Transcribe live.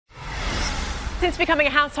Since becoming a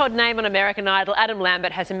household name on American Idol, Adam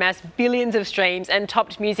Lambert has amassed billions of streams and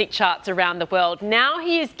topped music charts around the world. Now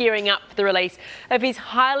he is gearing up for the release of his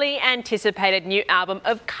highly anticipated new album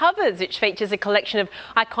of covers, which features a collection of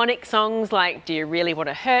iconic songs like Do You Really Want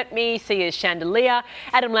to Hurt Me, Sia's Chandelier.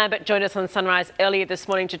 Adam Lambert joined us on Sunrise earlier this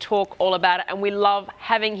morning to talk all about it, and we love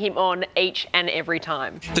having him on each and every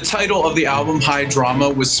time. The title of the album, High Drama,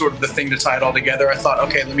 was sort of the thing to tie it all together. I thought,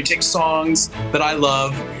 okay, let me take songs that I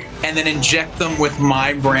love and then inject them with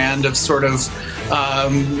my brand of sort of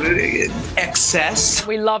excess.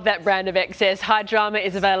 We love that brand of excess. High Drama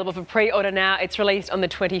is available for pre-order now. It's released on the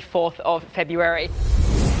 24th of February.